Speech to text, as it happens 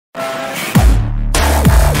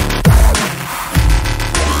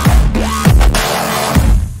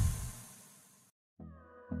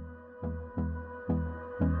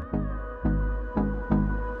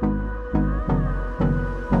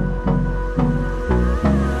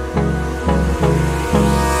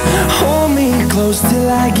close till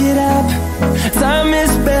I get up. Time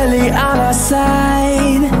is barely on our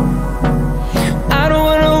side. I don't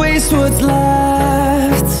wanna waste what's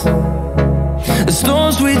left. The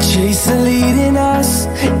storms we chase are leading us,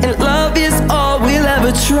 and love is all we'll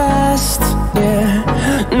ever trust. Yeah,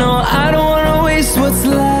 no, I don't wanna waste what's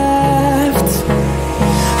left.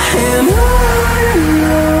 And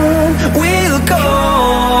on we'll go,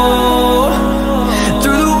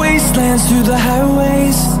 through the wastelands, through the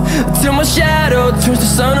highways, till my shadow turns to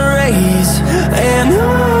sun rays. And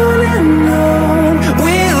on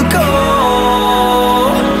we'll go,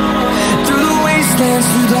 through the wastelands,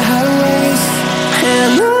 through the highways,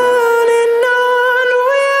 and on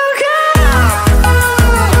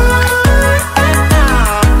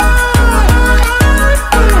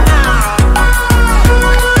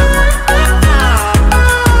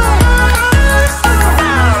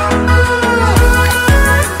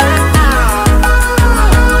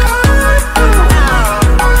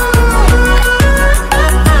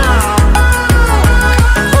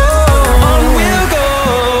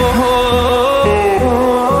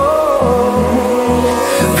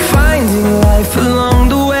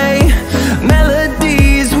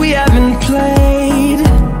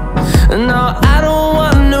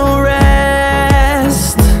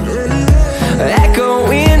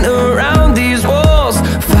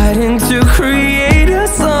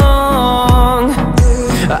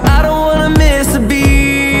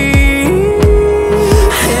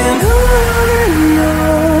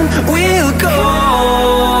we'll go.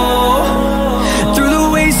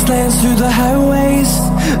 Through the highways,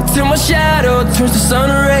 till my shadow turns to sun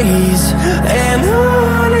rays. And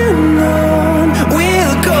on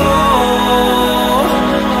we'll go,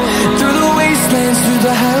 through the wastelands, through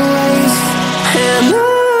the highways, and on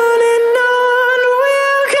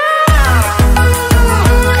we'll go.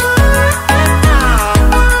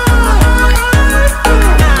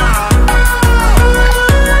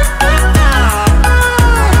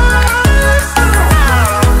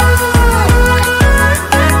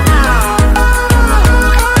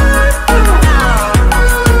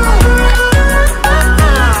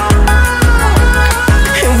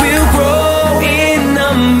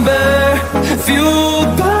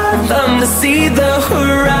 See the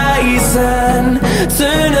horizon,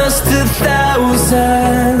 turn us to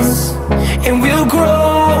thousands, and we'll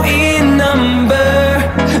grow in number,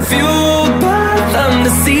 fueled by them.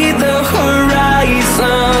 To see the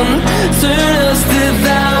horizon, turn us to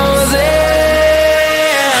thousands,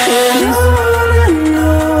 and on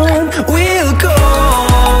we'll go,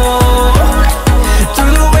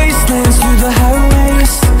 through the wastelands, through the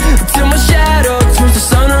highways, till my shadow turns to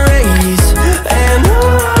sun rays. And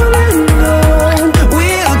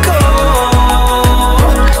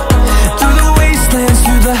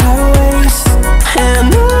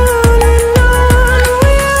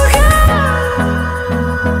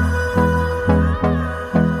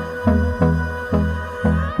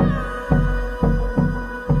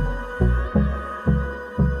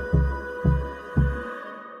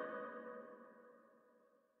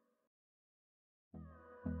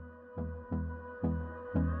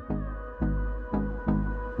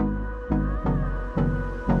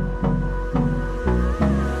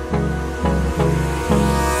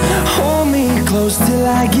close till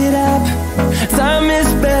I get up. Time is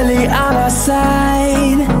barely on our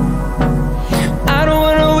side. I don't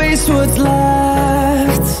wanna waste what's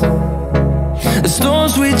left. The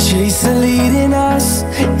storms we chase are leading us,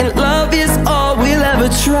 and love is all we'll ever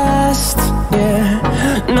trust. Yeah,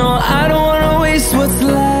 no, I don't wanna waste what's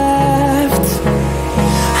left.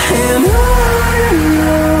 And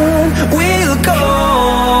on we'll go,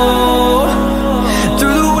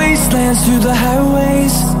 through the wastelands, through the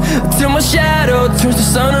highways, till my shadow turns to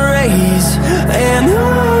sun rays. And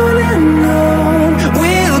on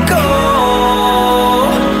we'll go,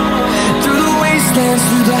 through the wastelands,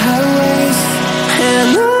 through the highways,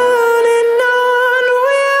 and on.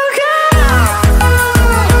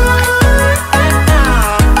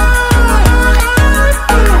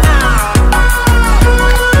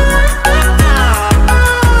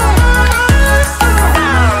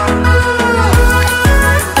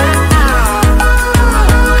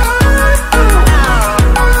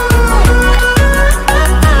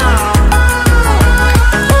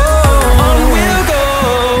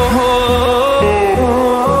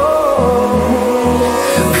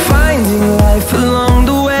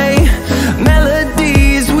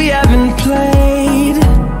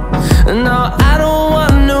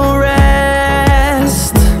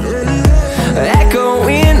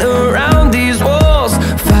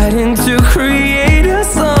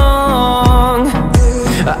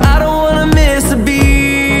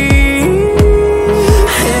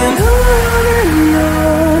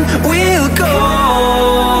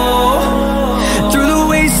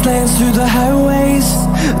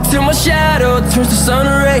 sun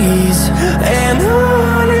rays. And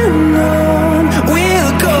on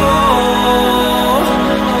we'll go,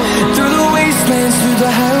 through the wastelands, through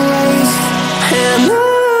the highways. And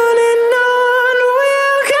on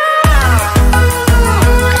we'll go.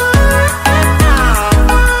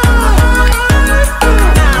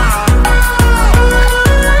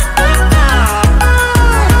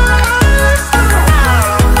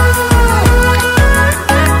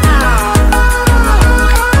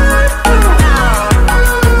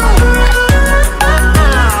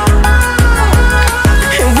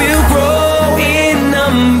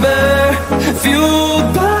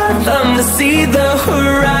 See the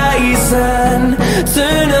horizon,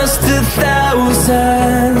 turn us to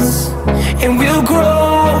thousands, and we'll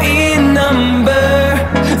grow in number,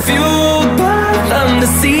 fueled by them. To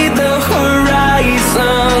see the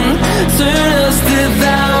horizon, turn us to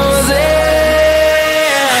thousands,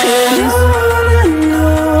 and on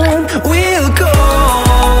we'll go,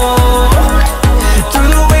 through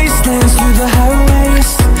the wastelands, through the highways,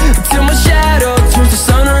 till my shadow turns to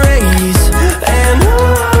sun rays. And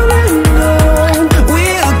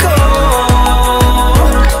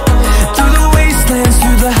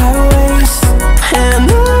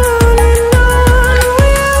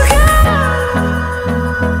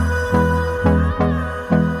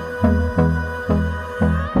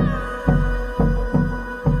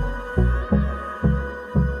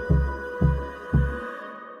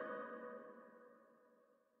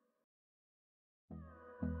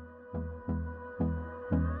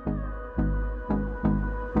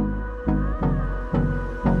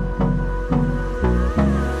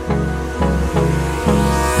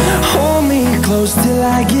close till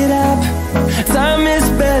I get up. Time is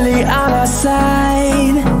barely on our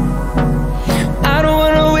side. I don't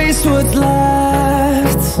wanna waste what's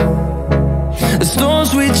left. The storms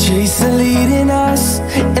we chase are leading us,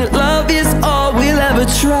 and love is all we'll ever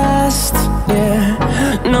trust. Yeah,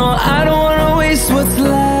 no, I don't wanna waste what's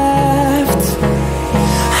left.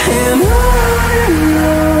 And on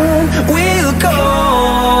we'll go,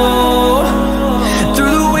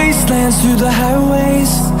 through the wastelands, through the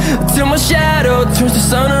highways, till my shadow turns to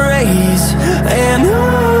sun rays. And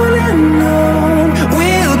on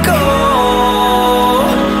we'll go,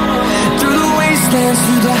 through the wastelands,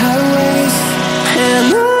 through the highways.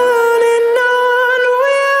 And on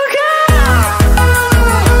we'll go.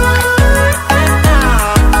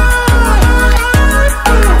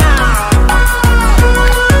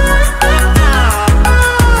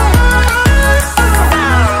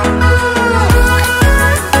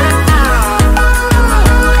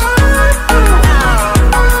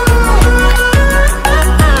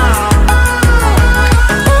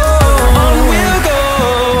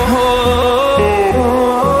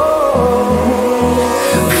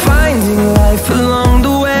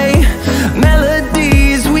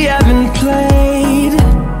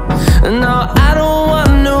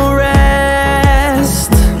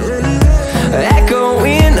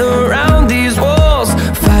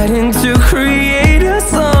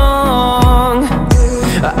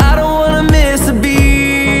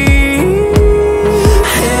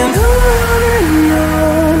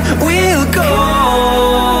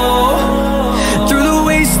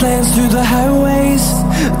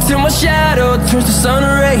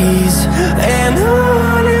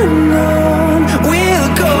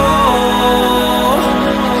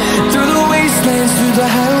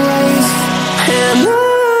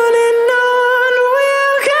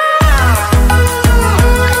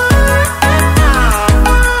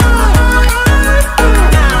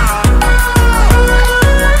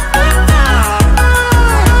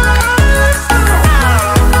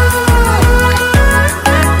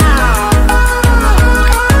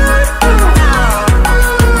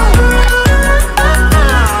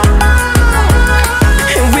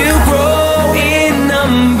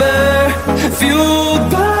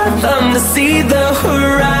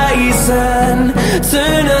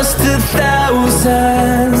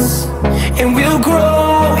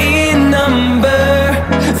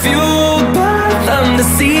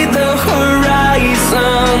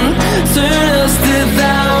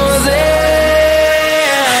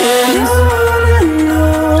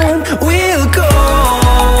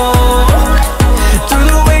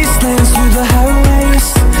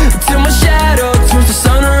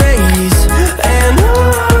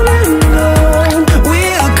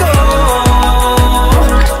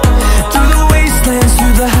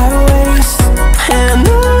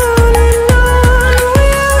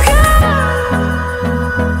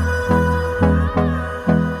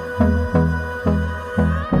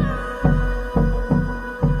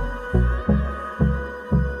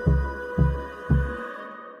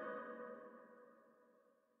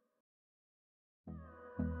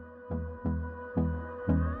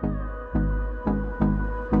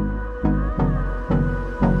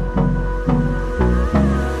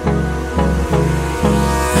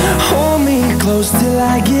 close till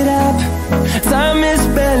I get up. Time is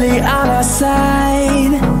barely on our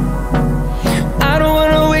side. I don't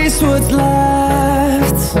wanna waste what's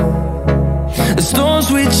left. The storms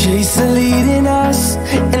we chase are leading us,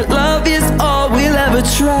 and love is all we'll ever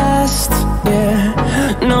trust.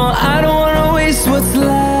 Yeah, no, I don't wanna waste what's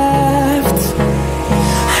left.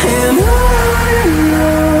 And on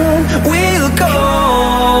we'll go,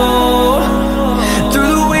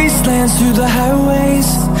 through the wastelands, through the highways,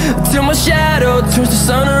 till my shadow turns to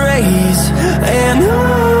sun rays. And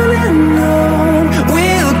on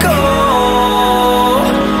we'll go,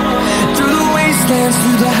 through the wastelands,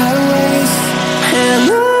 through the highways,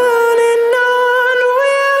 and on.